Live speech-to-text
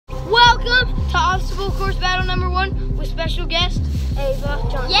full course battle number 1 with special guest Ava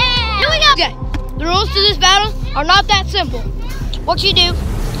Johnson. Yeah! Here we go. Okay, the rules to this battle are not that simple. What you do,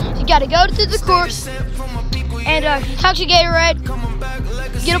 you gotta go to the course and touch a Gatorade,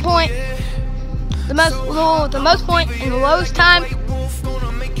 get a point. The one with the most point and the lowest time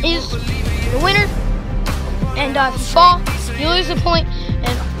is the winner. And if you fall, you lose a point,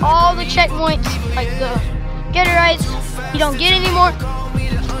 and all the checkpoints, like the Gatorades, you don't get anymore.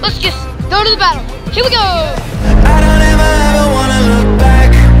 Let's just go to the battle. Here we go. I don't ever wanna look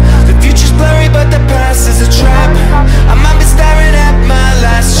back. The future's blurry, but the past is a trap. I might be staring at my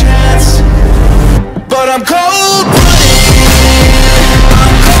last chance, but I'm cold-blooded.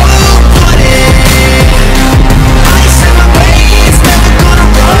 I'm cold-blooded. Ice in my veins, never gonna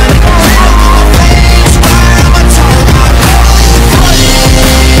run. Hell on flames, why am I told I'm cold-blooded?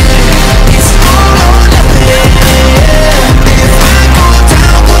 It's all or nothing. If I go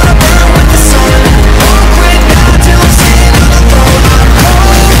down, gonna burn with the sun. Won't quit now till I'm sitting on the throne. I'm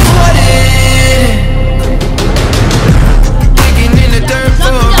cold-blooded. Digging in the dirt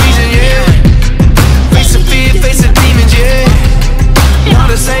for a reason, yeah. Face a fear, face a demon.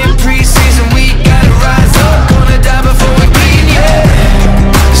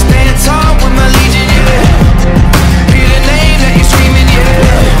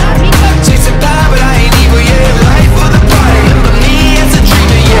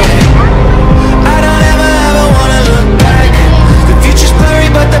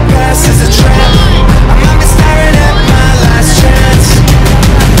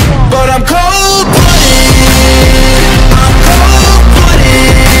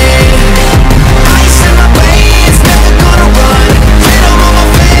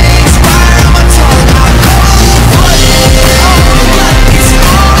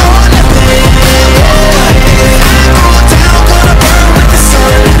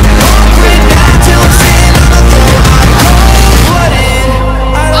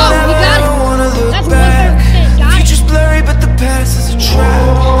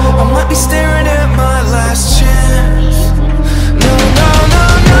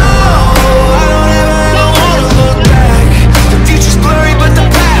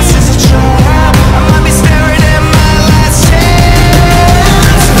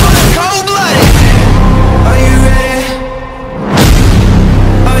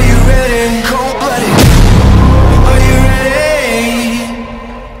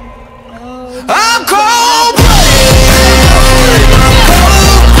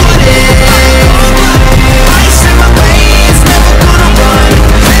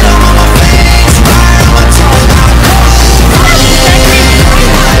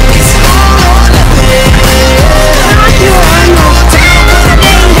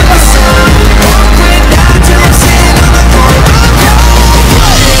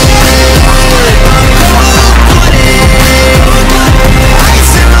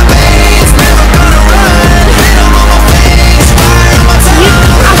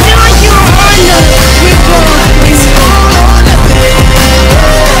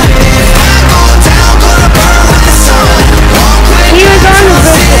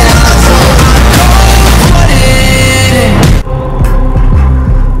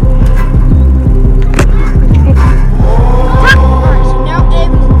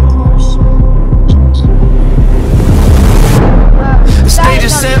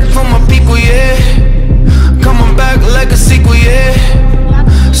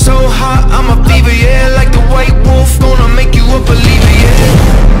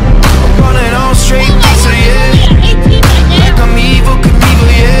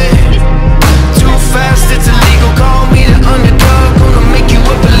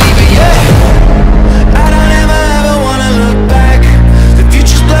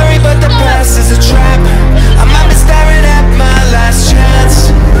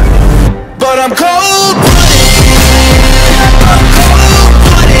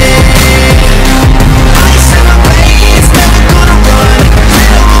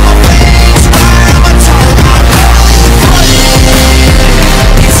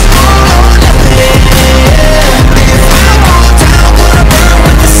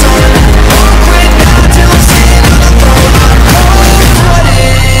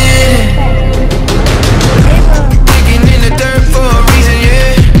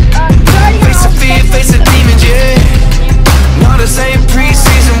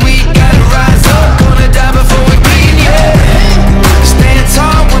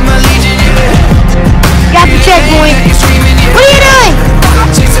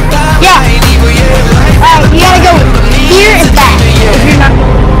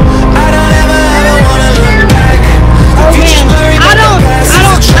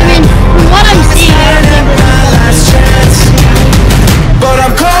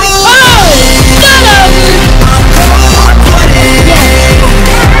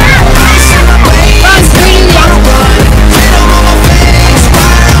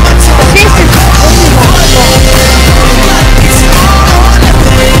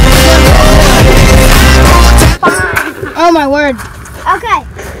 word. Okay.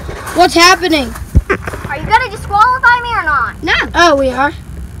 What's happening? Are you gonna disqualify me or not? No. Oh, we are.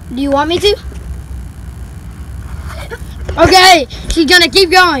 Do you want me to? Okay, she's gonna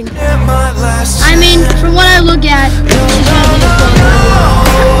keep going. I mean, from what I look at, she's gonna be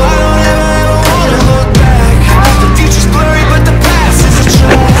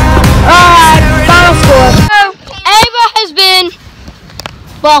Alright, final score. So, Ava has been,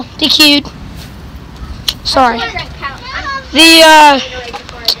 well, DQ'd. Sorry.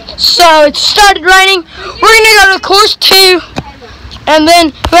 So it started raining. We're gonna go to course 2, and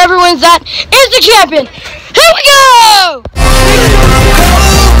then whoever wins that is the champion. Here we go!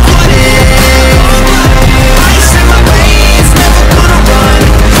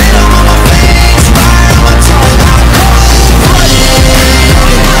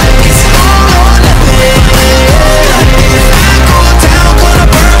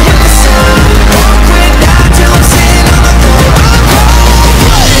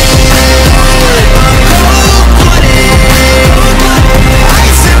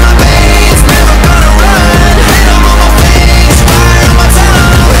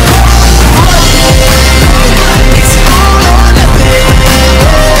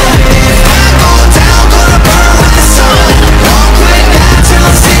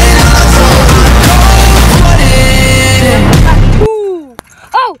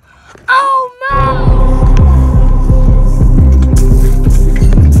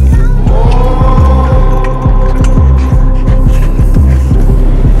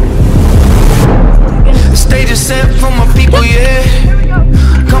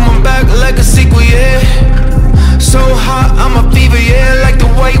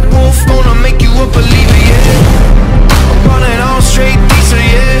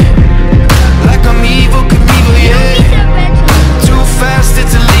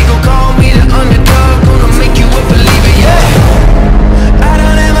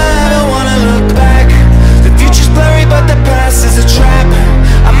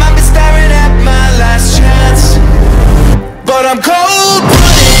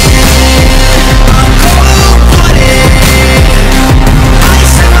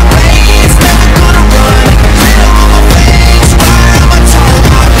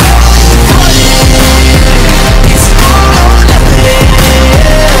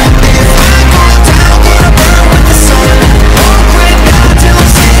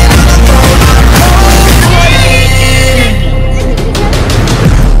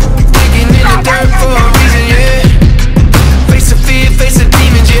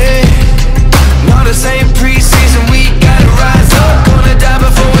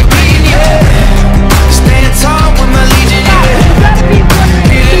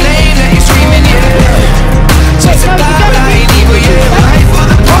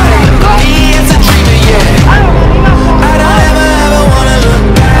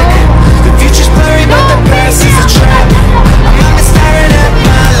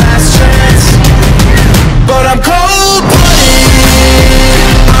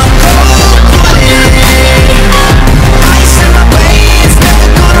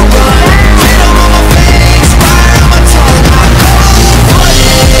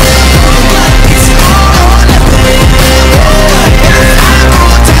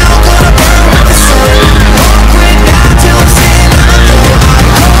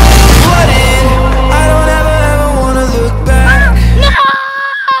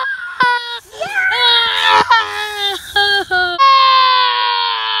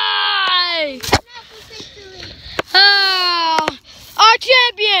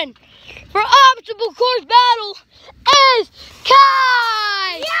 Champion for obstacle course battle is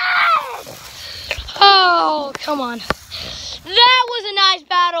Kai! Yes! Oh, come on. That was a nice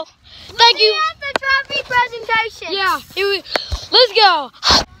battle. Thank you. The trophy presentation. Yeah, let's go.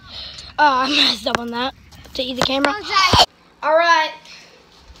 I messed up on that to eat the camera. Okay. All right,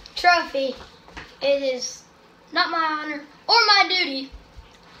 trophy. It is not my honor or my duty,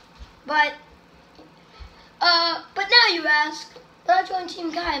 but now you ask. But I joined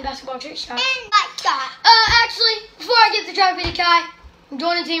Team Kai in basketball trick shot. And like that. Actually, before I give the trophy to Kai, I'm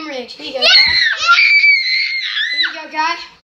joining Team Riggs. Here you go, Kai. Yeah! Here you go, Kai.